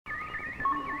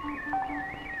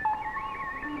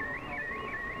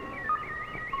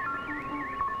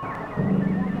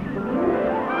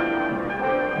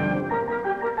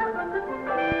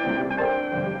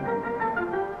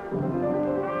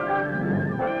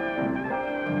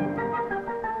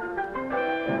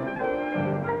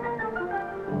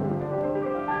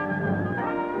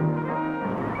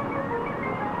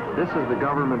This is the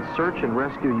government's search and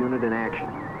rescue unit in action,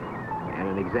 and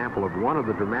an example of one of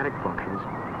the dramatic functions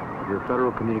of your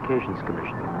Federal Communications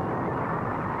Commission.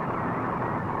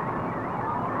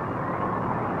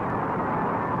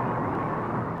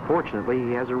 Fortunately,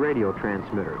 he has a radio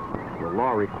transmitter. The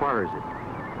law requires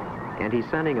it. And he's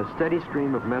sending a steady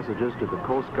stream of messages to the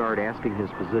Coast Guard asking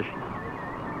his position.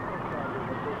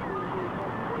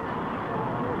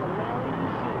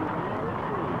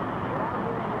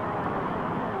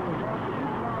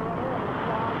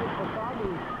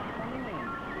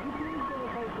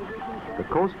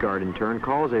 The Coast Guard, in turn,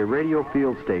 calls a radio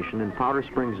field station in Powder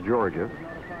Springs, Georgia,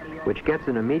 which gets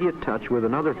in immediate touch with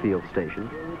another field station,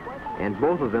 and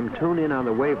both of them tune in on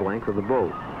the wavelength of the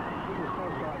boat.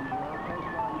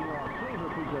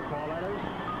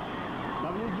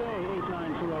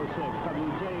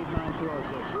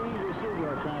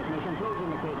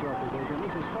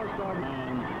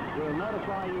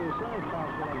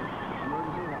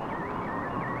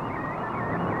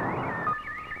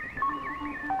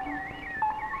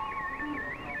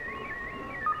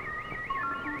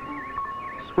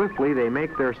 Swiftly, they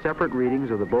make their separate readings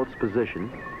of the boat's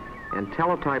position and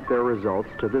teletype their results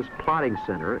to this plotting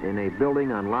center in a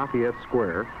building on Lafayette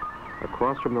Square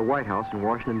across from the White House in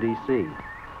Washington, D.C.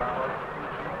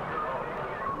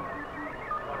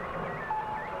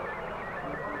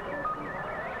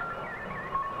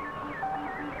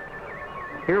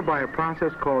 Here, by a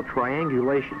process called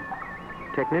triangulation,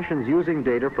 technicians using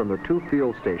data from the two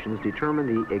field stations determine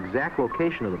the exact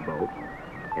location of the boat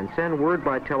and send word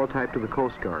by teletype to the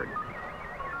Coast Guard.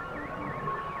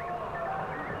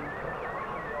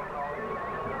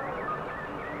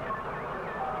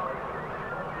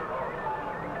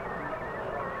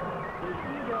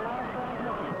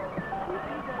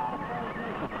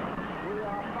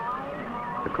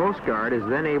 The Coast Guard is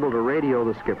then able to radio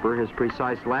the skipper his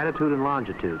precise latitude and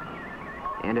longitude,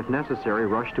 and if necessary,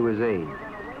 rush to his aid.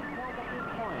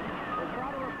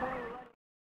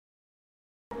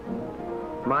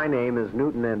 My name is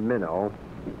Newton N. Minnow.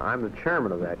 I'm the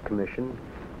chairman of that commission,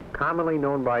 commonly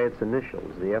known by its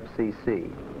initials, the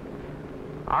FCC.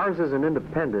 Ours is an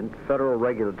independent federal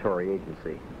regulatory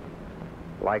agency.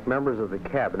 Like members of the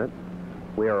cabinet,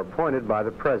 we are appointed by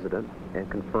the president and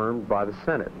confirmed by the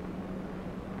Senate.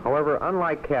 However,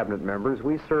 unlike cabinet members,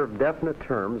 we serve definite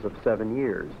terms of 7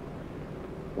 years.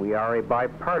 We are a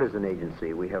bipartisan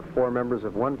agency. We have 4 members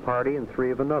of one party and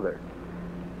 3 of another.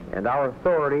 And our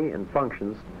authority and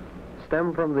functions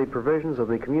stem from the provisions of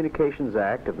the Communications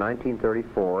Act of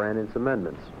 1934 and its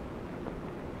amendments.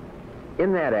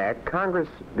 In that act, Congress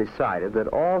decided that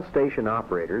all station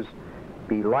operators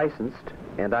be licensed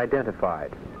and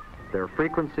identified. Their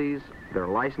frequencies, their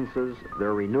licenses,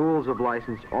 their renewals of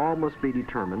license, all must be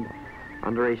determined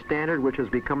under a standard which has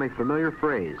become a familiar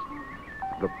phrase: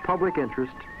 the public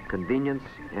interest, convenience,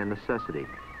 and necessity.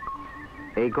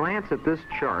 A glance at this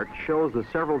chart shows the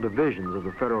several divisions of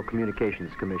the Federal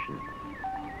Communications Commission.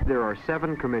 There are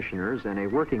 7 commissioners and a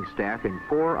working staff in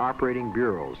 4 operating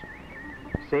bureaus: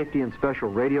 Safety and Special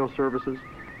Radio Services,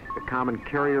 the Common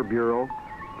Carrier Bureau,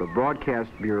 the Broadcast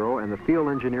Bureau, and the Field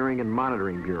Engineering and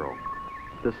Monitoring Bureau.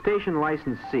 The station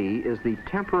licensee is the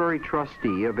temporary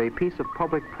trustee of a piece of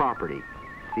public property,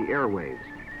 the airwaves.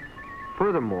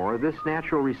 Furthermore, this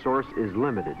natural resource is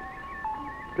limited.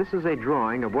 This is a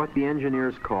drawing of what the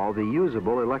engineers call the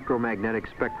usable electromagnetic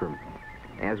spectrum.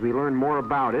 As we learn more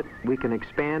about it, we can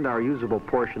expand our usable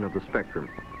portion of the spectrum.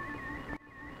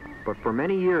 But for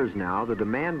many years now, the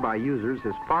demand by users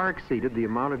has far exceeded the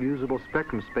amount of usable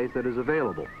spectrum space that is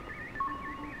available.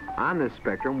 On this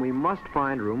spectrum, we must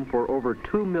find room for over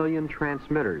 2 million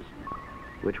transmitters,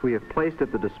 which we have placed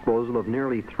at the disposal of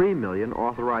nearly 3 million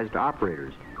authorized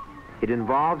operators. It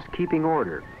involves keeping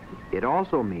order. It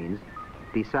also means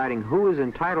deciding who is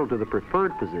entitled to the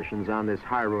preferred positions on this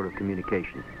high road of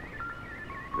communication.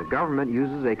 The government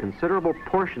uses a considerable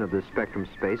portion of this spectrum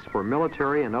space for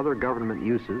military and other government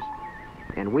uses,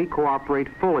 and we cooperate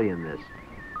fully in this.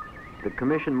 The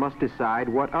Commission must decide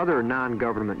what other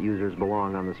non-government users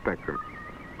belong on the spectrum.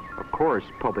 Of course,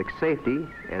 public safety,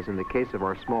 as in the case of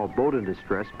our small boat in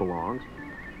distress, belongs,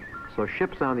 so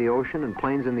ships on the ocean and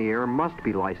planes in the air must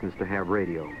be licensed to have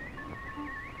radio.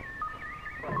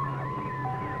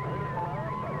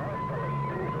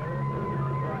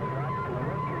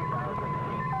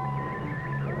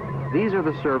 These are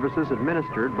the services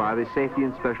administered by the Safety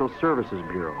and Special Services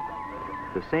Bureau.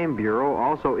 The same bureau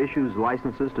also issues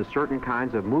licenses to certain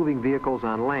kinds of moving vehicles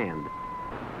on land,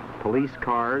 police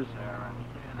cars,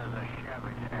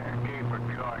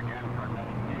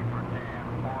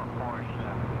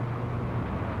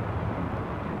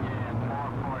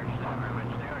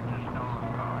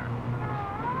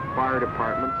 fire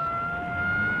departments,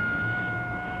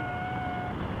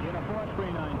 Unit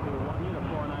 43921, Unit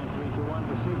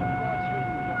 49321, proceed to 4th Street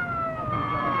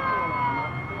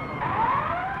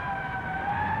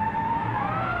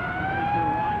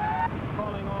and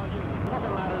calling all units.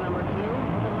 Booking ladder number 2,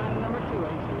 booking ladder number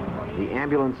 2, the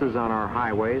ambulances on our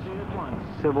highways,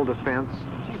 civil defense,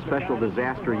 special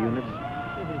disaster units,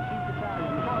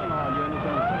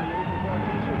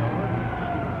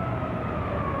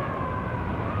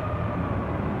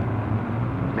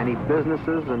 many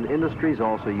businesses and industries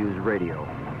also use radio.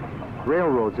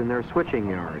 Railroads in their switching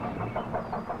yards.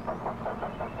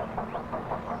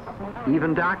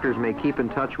 Even doctors may keep in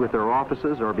touch with their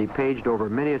offices or be paged over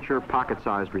miniature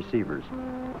pocket-sized receivers.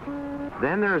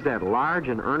 Then there's that large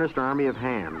and earnest army of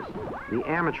hams, the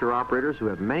amateur operators who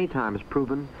have many times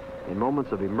proven in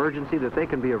moments of emergency that they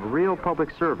can be of real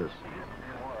public service.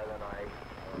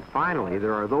 And finally,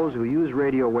 there are those who use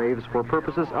radio waves for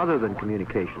purposes other than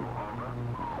communication.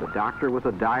 The doctor with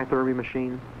a diathermy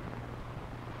machine,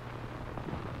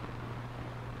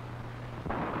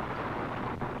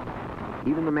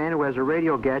 even the man who has a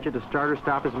radio gadget to start or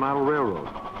stop his model railroad.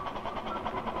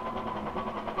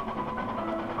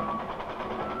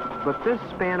 But this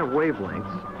span of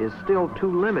wavelengths is still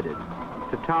too limited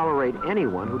to tolerate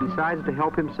anyone who decides to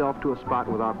help himself to a spot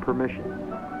without permission,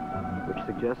 which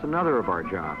suggests another of our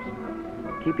jobs,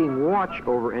 keeping watch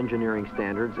over engineering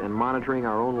standards and monitoring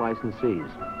our own licensees.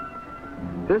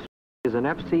 This is an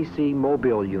FCC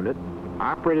mobile unit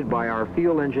operated by our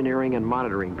Field Engineering and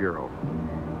Monitoring Bureau.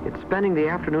 It's spending the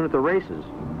afternoon at the races,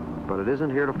 but it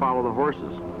isn't here to follow the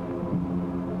horses.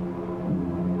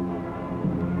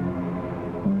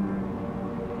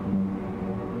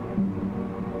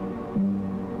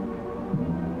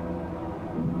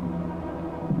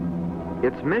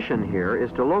 Its mission here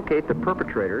is to locate the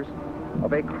perpetrators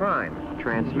of a crime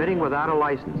transmitting without a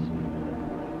license.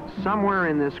 Somewhere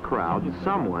in this crowd,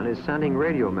 someone is sending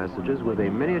radio messages with a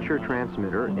miniature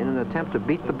transmitter in an attempt to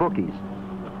beat the bookies.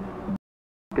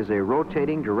 Is a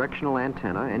rotating directional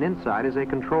antenna, and inside is a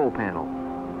control panel.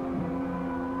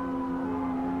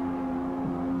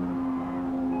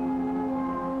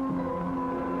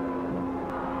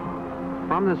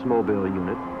 From this mobile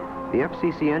unit, the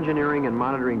FCC Engineering and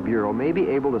Monitoring Bureau may be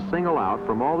able to single out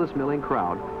from all this milling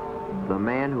crowd the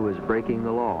man who is breaking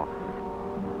the law.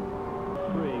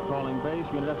 3 calling base,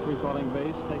 Unit F3 calling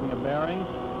base, taking a bearing.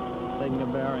 The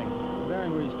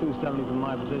bearing reads 270 from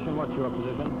my position. What's your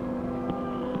position?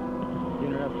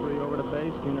 Unit F3 over to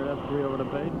base, Unit F3 over to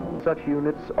base. Such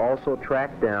units also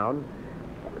track down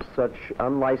such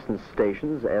unlicensed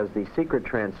stations as the secret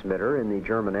transmitter in the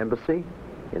German embassy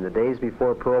in the days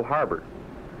before Pearl Harbor.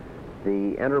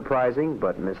 The enterprising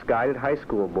but misguided high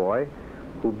school boy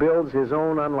who builds his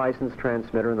own unlicensed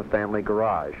transmitter in the family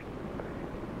garage.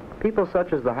 People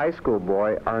such as the high school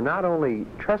boy are not only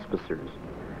trespassers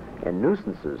and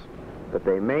nuisances, but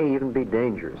they may even be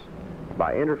dangerous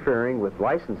by interfering with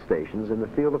licensed stations in the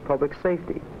field of public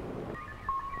safety.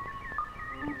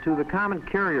 To the Common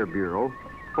Carrier Bureau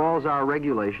falls our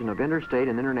regulation of interstate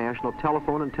and international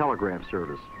telephone and telegraph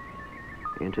service.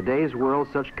 In today's world,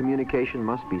 such communication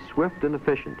must be swift and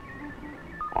efficient.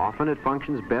 Often it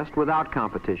functions best without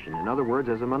competition, in other words,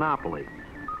 as a monopoly.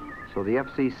 So the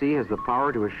FCC has the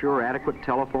power to assure adequate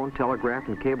telephone, telegraph,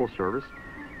 and cable service,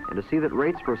 and to see that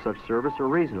rates for such service are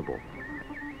reasonable.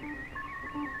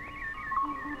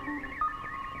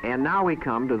 And now we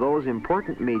come to those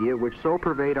important media which so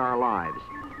pervade our lives: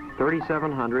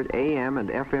 3,700 AM and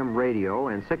FM radio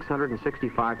and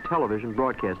 665 television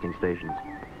broadcasting stations.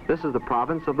 This is the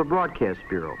province of the Broadcast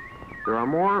Bureau. There are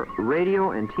more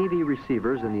radio and TV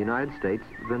receivers in the United States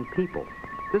than people.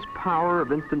 This power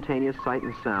of instantaneous sight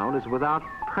and sound is without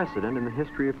precedent in the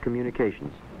history of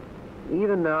communications.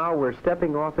 Even now, we're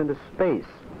stepping off into space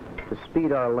to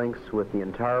speed our links with the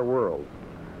entire world.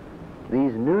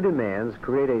 These new demands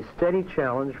create a steady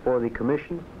challenge for the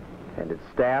Commission and its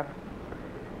staff,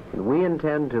 and we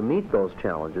intend to meet those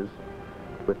challenges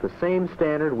with the same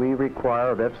standard we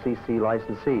require of FCC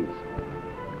licensees.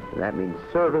 And that means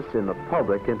service in the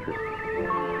public interest.